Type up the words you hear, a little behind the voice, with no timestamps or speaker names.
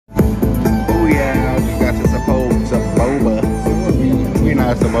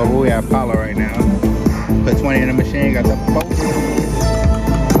we at Apollo right now. Put 20 in the machine, got the poke.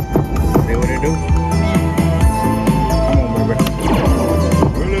 See what it do? Come on, baby.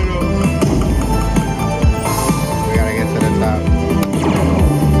 We gotta get to the top.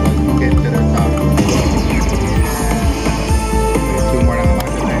 Let's get to the top. Two more to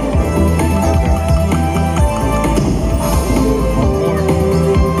unlock the thing. One more.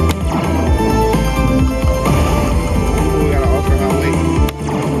 We gotta offer my weight.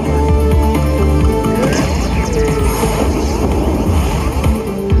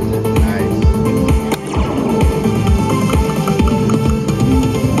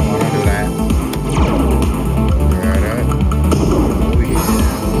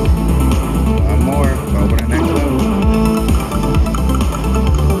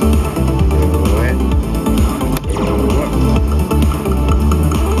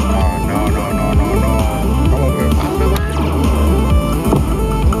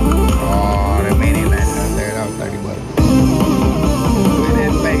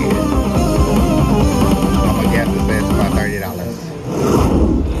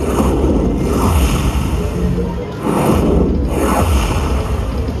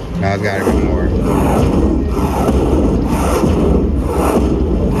 Now it's gotta be more.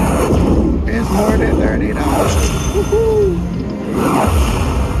 It's more than $30. Woohoo!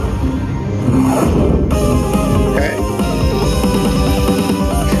 Okay.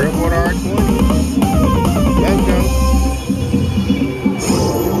 Triple R20. Let's go.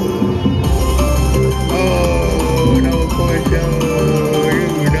 Oh, no coin show.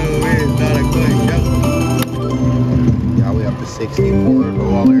 You know it's not a coin show. Y'all, we up to $64.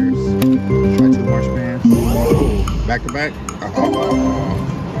 Try two more spins. Back to back. Oh.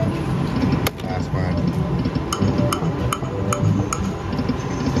 Last one.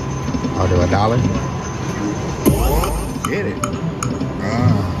 I'll do $1. Get it.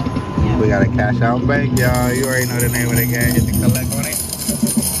 We got a cash out bank, y'all. You already know the name of the game. Hit the collect on it.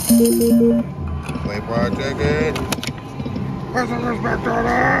 Wait for our ticket. Where's the respect on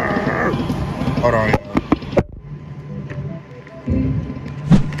it? Hold on.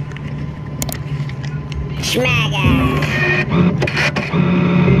 Schmagger.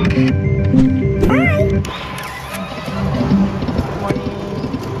 Okay.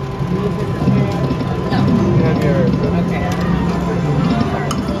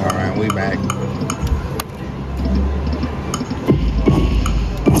 Alright, we back.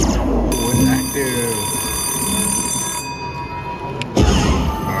 Oh, it's active.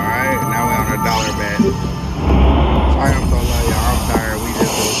 Alright, now we're on a $1 bet. Sorry I'm so low, y'all. I'm tired. We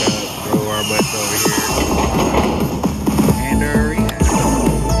just woke up. Throw our butts over here. And rehab.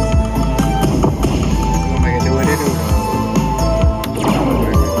 We're gonna make it do what it do, though.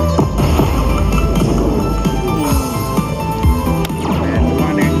 And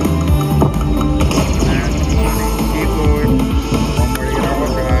money. And money. Keep going. One more to get our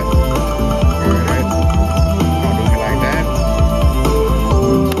work out. Alright. Don't do me like that.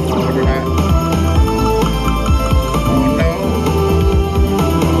 Look at that. Oh no.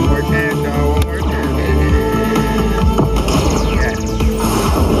 One more chance, y'all. One more chance. Yes.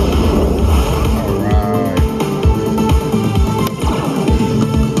 Alright.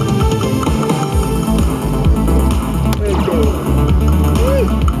 Let's go.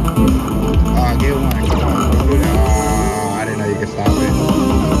 Get one. Come on. I didn't know you could stop it.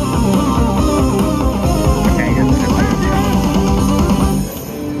 I can't get to the last.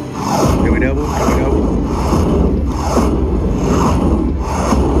 Do we double? Do we double?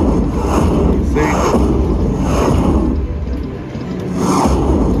 See?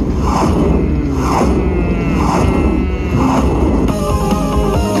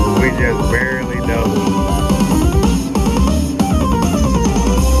 We just barely doubled.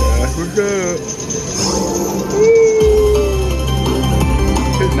 That's what's up.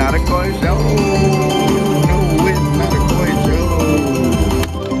 It's not a coin show. No, it's not a coin show.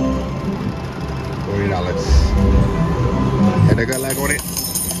 $40. Hit the good leg on it.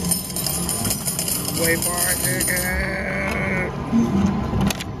 Wait for our ticket.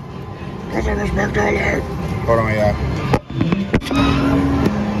 Put some respect on it. Hold on, y'all.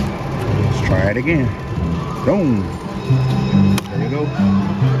 Let's try it again. Boom. There we go.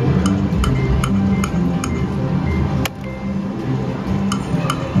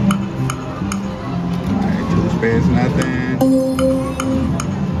 Alright, 2 spins, nothing.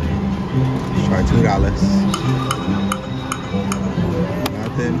 Let's try $2.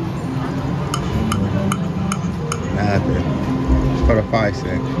 Nothing. Nothing. Let's go to 5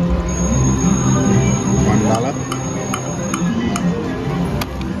 cents. $1.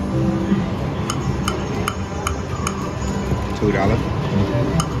 $2.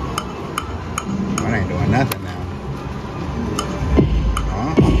 nothing now.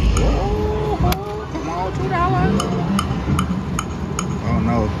 Oh, come on, $2. Oh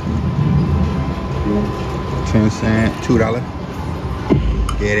no. 10 cent, $2.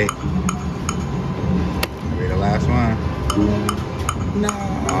 Get it. That'll be the last one.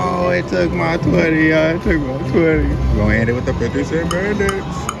 No, it took my 20, y'all. It took my 20. We're gonna end it with the 50-cent bandits.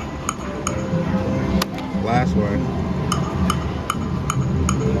 Last one.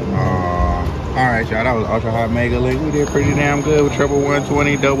 Alright, y'all. That was Ultra Hot Mega Link. We did pretty damn good with treble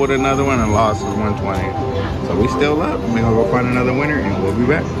 120, doubled another one, and lost 120. So we still up. We're gonna go find another winner, and we'll be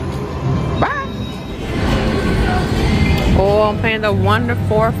back. Bye. Oh, I'm playing the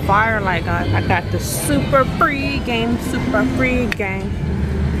Wonderful Firelight, guys. I got the super free game.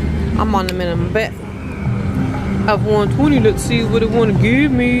 I'm on the minimum bet of 120. Let's see what it want to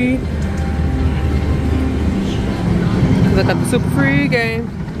give me. Cause I got the super free game.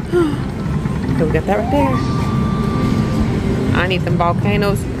 So we got that right there. I need them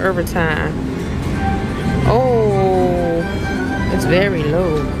volcanoes overtime. Oh, it's very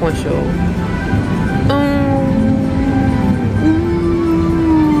low, Quincho.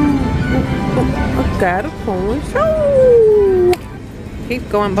 I got a Quincho. Keep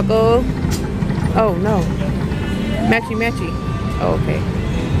going, bucko. Oh no, matchy. Oh, okay,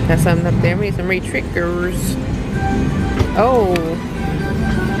 got something up there. We need some re-triggers. Oh,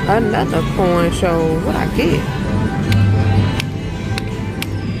 another coin show. What I get?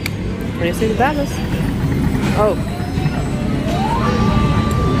 $26. Oh.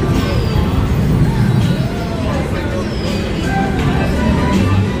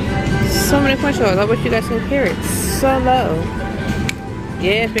 So many coin shows. I wish you guys can hear it. So low.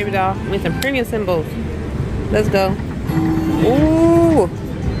 Yes, baby doll. With some premium symbols. Let's go. Ooh.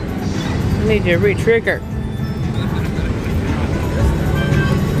 I need your re-trigger.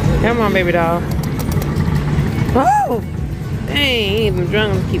 Come on, baby doll. Oh! Dang, need them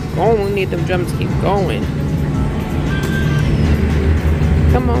drums to keep going. We need them drums to keep going.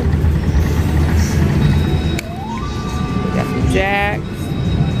 Come on. We got some jacks.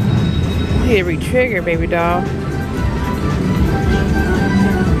 We need a re-trigger, baby doll.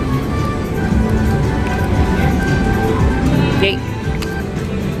 Yay.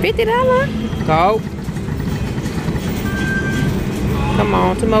 $50. Go. Come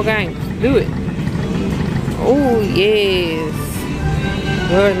on, 2 more games. Do it. Oh, yes.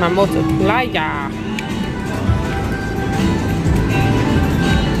 Where's my multiplier?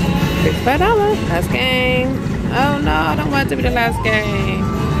 $65. Last game. Oh, no, I don't want it to be the last game.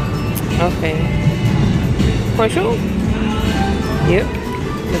 Okay. For sure? Yep.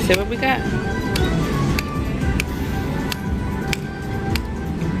 Let's see what we got.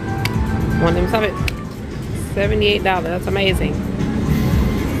 One of them, stop it. $78. That's amazing.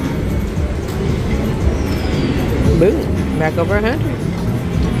 Boom. Back over 100.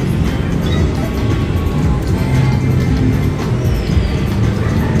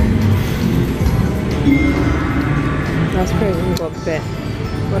 That's crazy. Let me go up to that.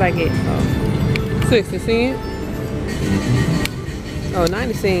 What'd I get? Oh, 60 cents. Oh,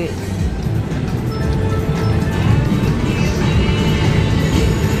 90 cents.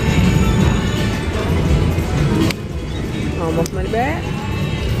 Almost money back.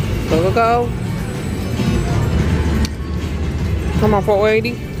 Go, go, go. Come on,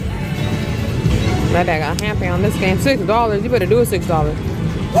 480. My dad got a hand pay on this game. $6. You better do it $6.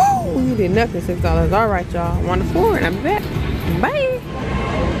 Woo! You did nothing, $6. All right, y'all. 1 to 4, and I'll be back. Bye.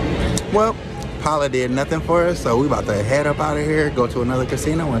 Well, Paula did nothing for us, so we about to head up out of here, go to another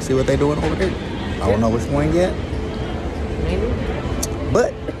casino, and see what they're doing over there. I don't know which one yet. Maybe.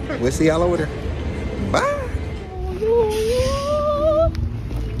 But we'll see y'all over there. Bye.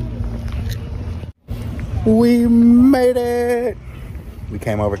 We made it. We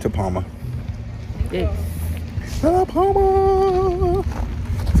came over to Palma. Yes. Palma.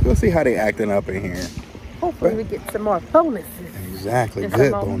 Let's go see how they acting up in here. Hopefully we get some more bonuses. Exactly. And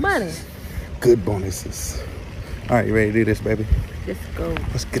Good some more bonuses. money. Good bonuses. All right, you ready to do this, baby? Let's go.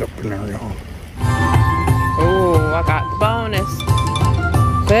 Let's get up in there, y'all. Oh, I got the bonus.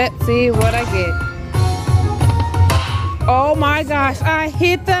 Let's see what I get. Oh my gosh, I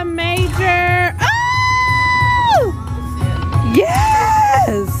hit the major. Oh!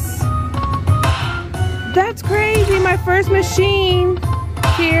 Yes! That's crazy. My first machine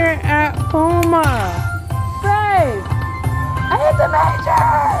here at Puma. Say, I hit the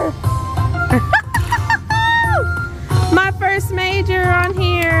major! My first major on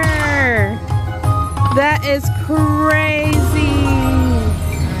here. That is crazy.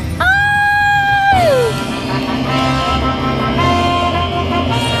 Oh!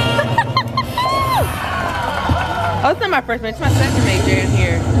 my first major. It's my second major in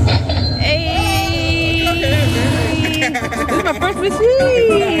here. Hey, this is my first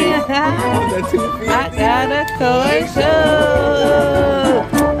machine. I got a toy show.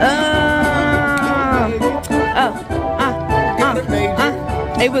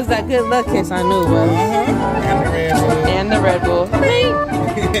 It was that good luck kiss. I knew it was. And the Red Bull.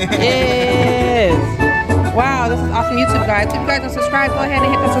 Yes. Wow, this is awesome YouTube, guys. If you guys don't subscribe, go ahead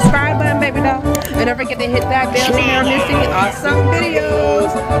and hit the subscribe button, baby doll. And don't forget to hit that bell so you're missing awesome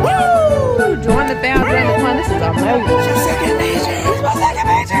videos. Woo! Join the fam, join the fun. This is amazing. It's your second major. It's my second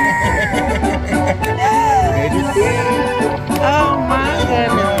major. Oh my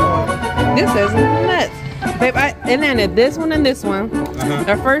goodness. This is nuts. Babe, I landed this one and this one.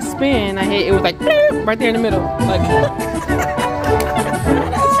 The first spin I hit, it was like right there in the middle. Like,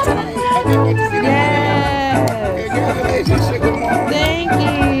 thank you.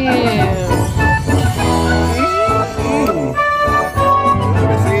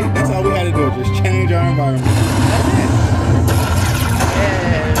 See, that's all we had to do, just change our environment.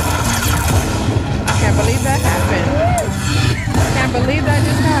 Yes. I can't believe that happened. I can't believe that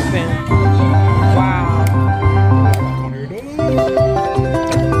just happened. Wow.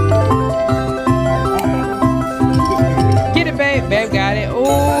 Get it, babe. Babe got it.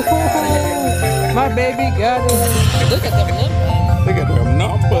 Oh, my baby got it. Look at them numbers. Look at them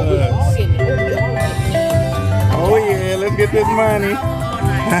numbers. Oh yeah, let's get this money.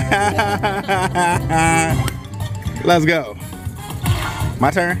 Let's go.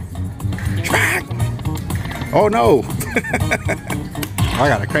 My turn. Track. Oh no. I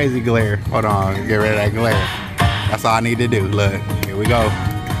got a crazy glare. Hold on, get rid of that glare. That's all I need to do. Look, here we go.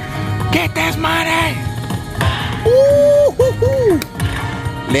 Get this money. Woo-hoo-hoo.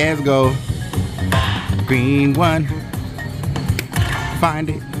 Let's go. Green one. Find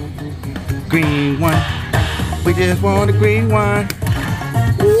it. Green one. We just want a green one.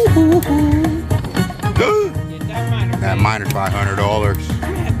 Woo-hoo-hoo. That miner's $500.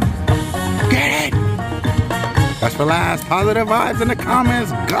 Get it. That's for last. Positive vibes in the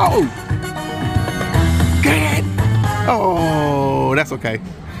comments. Go. Get it. Oh, that's okay.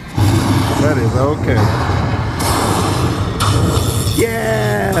 That is okay.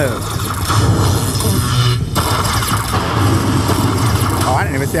 Yeah. Oh, I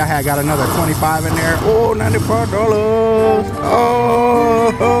didn't even see I had got another 25 in there. Oh, $94.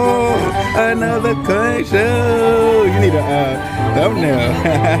 Oh, another coin show. You need a thumbnail.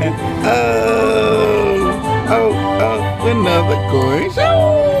 Oh, another coin show.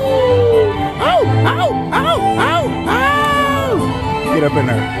 Oh. Get up in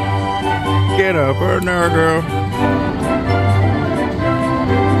there. Get up in there, girl.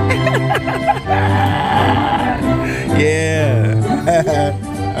 Yeah.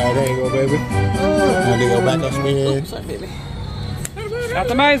 Alright, there you go, baby. Now to go back up spin. What's up, baby?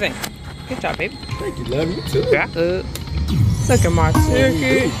 That's amazing. Good job, baby. Thank you, love you too. Got it. Look at my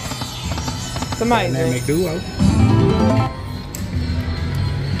circuit. It's amazing. Dynamic duo.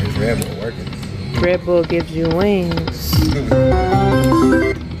 Is Red Bull working? Red Bull gives you wings.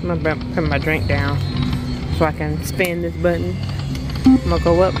 I'm gonna put my drink down so I can spin this button. I'm gonna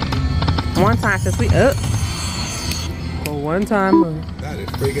go up one time since we up. Go one time up. That is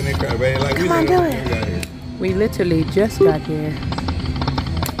freaking incredible. Like, Come on, do it. We literally just got here.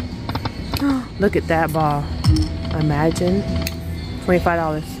 Look at that ball. Imagine.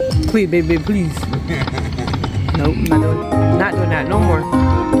 $25. Please, baby, please. Nope, not doing that no more.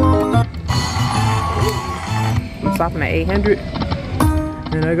 I'm stopping at 800.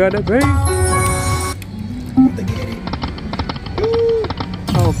 And I got a break.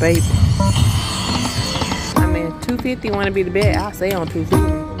 Oh, baby. I mean, 250 want to be the bet. I'll stay on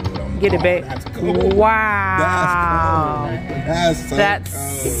 250. Get it back. Cool. Wow. That's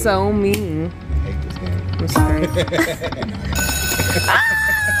so mean. I'm sorry.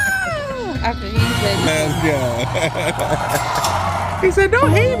 After he said, let's go. He said, don't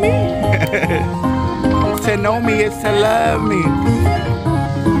hate me. To know me is to love me.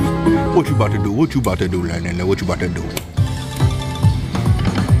 What you about to do? What you about to do, Lennon? What you about to do?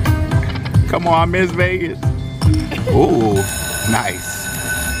 Come on, Miss Vegas. Ooh, nice.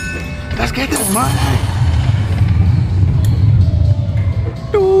 Let's get this money.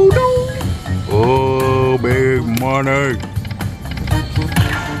 Oh, big money.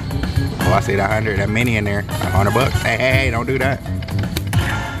 Oh, I see that 100, that mini in there. $100. Hey, don't do that.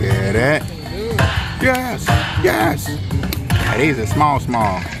 Get it? Yes, yes. Hey, these are small.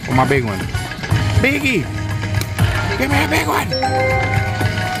 For my big one. Biggie. Give me a big one.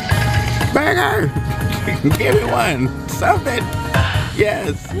 Bigger. Give me one. Something.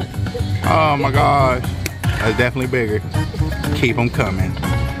 Yes. Oh my gosh. That's definitely bigger. Keep them coming.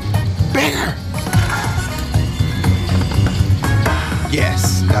 Bigger!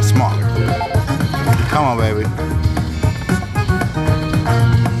 Yes, that's smaller. Come on, baby.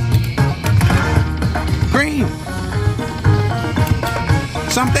 Green!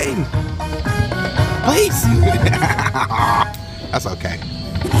 Something! Please! That's okay.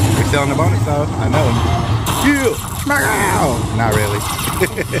 We're still on the bonus though, I know. Yeah! Smack out! Not really.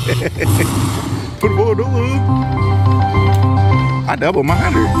 $24. I doubled my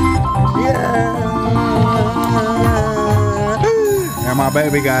 100. Yeah! And my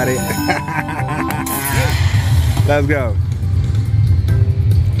baby got it. Let's go.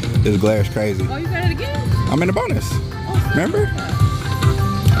 This glare is crazy. Oh, you got it again? I'm in the bonus. Remember?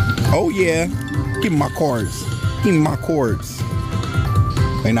 Oh yeah. Give me my cards. Give me my cords.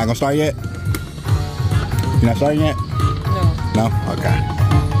 They not gonna start yet? You not starting yet? No. No? Okay.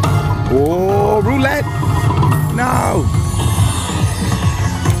 Oh, roulette! No!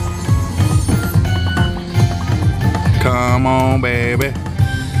 Come on, baby.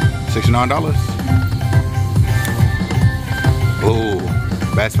 $69. Ooh,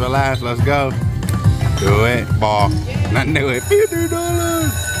 best for last. Let's go. Do it, ball. I knew it. $50.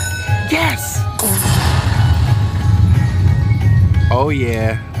 Yes! Oh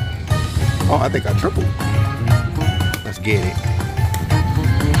yeah. Oh, I think I tripled. Let's get it.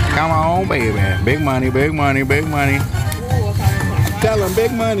 Come on, baby. Big money, big money, big money. Tell them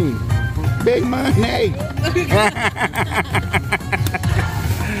big money. Big money.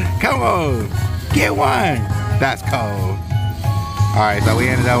 Come on. Get one. That's cold. Alright, so we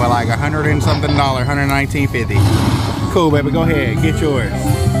ended up with like $100 and something, $119.50. Cool, baby. Go ahead. Get yours.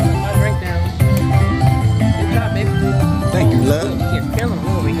 Thank you, love. You're killing me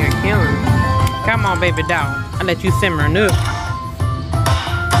over here, killing me. Come on, baby doll. I'll let you simmer and up.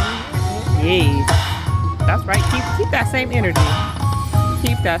 Yes. That's right. Keep that same energy.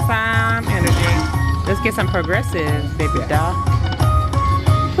 Keep that same energy. Let's get some progressives, baby doll.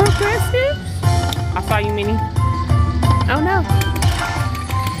 Progressives? I saw you, Minnie. Oh, no.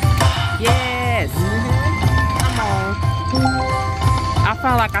 Yes. Come on. I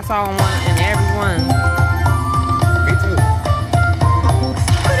felt like I saw one in every one.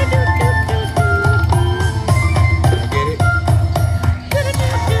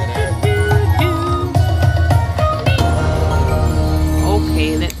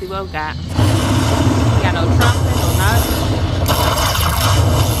 Got. We got no trumpet, no nothing.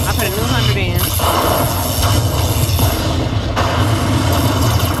 I put a new 100 in.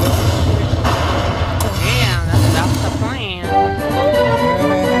 Yeah, that's the plan.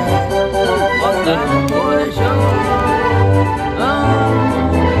 What's that for the show?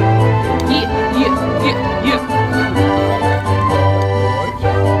 Yeah.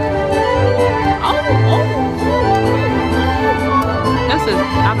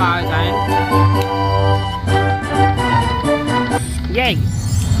 I'm always saying. Yay.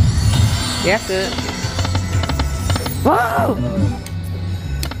 That's it. Whoa!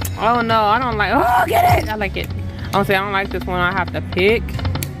 Oh no, I don't like. Oh, get it! I like it. I don't like this one. I have to pick.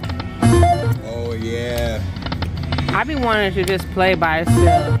 Oh yeah. I be wanting to just play by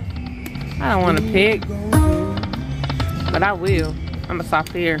itself. I don't want to pick, but I will. I'm a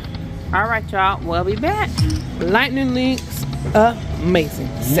soft ear. All right, y'all. We'll be back. Lightning Links. Amazing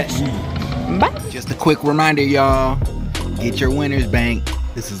session. Bye. Just a quick reminder, y'all. Get your winner's bank.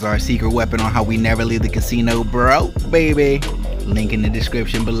 This is our secret weapon on how we never leave the casino broke, baby. Link in the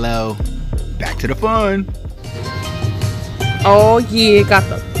description below. Back to the fun. Oh yeah, got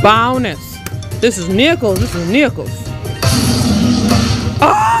the bonus. This is nickels. This is nickels.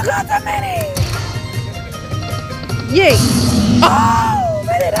 Oh, got the mini. Yay. Oh,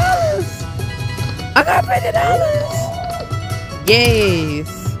 $50. I got $50. Yes.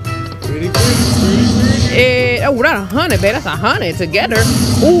 Pretty. Oh, that's 100, babe. That's 100 together.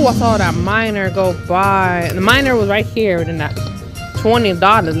 Oh, I saw that miner go by. The miner was right here, and then that $20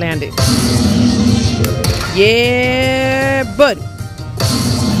 landed. Yeah, buddy.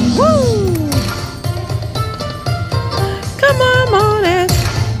 Woo! Come on,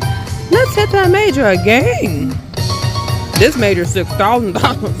 let's hit that major again. This major $6,000.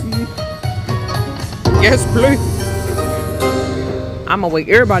 Yes, please. I'ma wake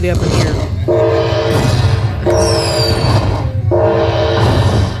everybody up in here.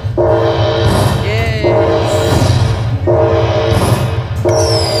 Yes.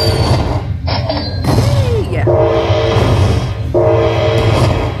 Yeah.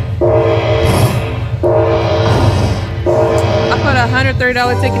 I put a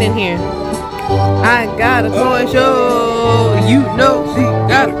 $130 ticket in here. I got a toy show. You know she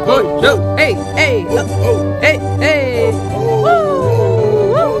got a toy show. Hey, hey, hey, hey.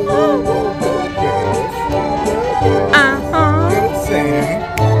 Woo, woo, woo.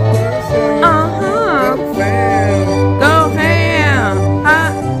 Go ham.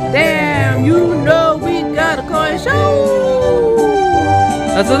 Hot damn. You know we got a toy show.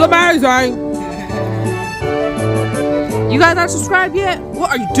 This is amazing. You guys not subscribed yet?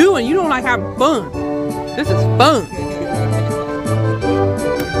 What are you doing? You don't like having fun. This is fun.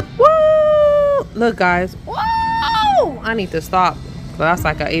 Woo! Look, guys. Whoa! I need to stop. So that's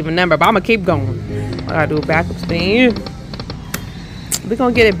like an even number, but I'm gonna keep going. I gotta do a backup spin. We're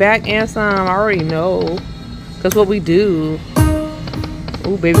gonna get it back and some. I already know. Cause what we do.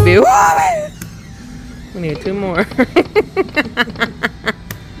 Ooh, baby, baby. We need 2 more.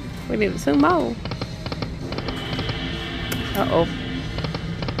 We need 2 more. Uh-oh.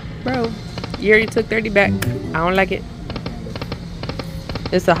 Bro, you already took 30 back. I don't like it.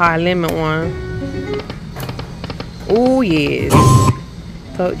 It's a high limit one. Oh, yes.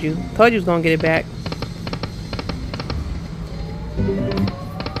 Told you. Told you was gonna get it back.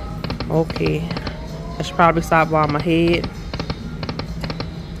 Okay. I should probably stop while my head.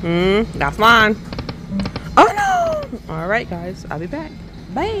 That's mine. Oh, no! Alright, guys. I'll be back.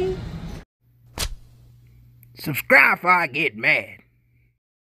 Bye. Subscribe before I get mad.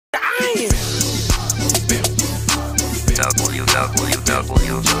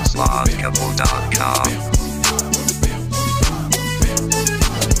 www.slogcouple.com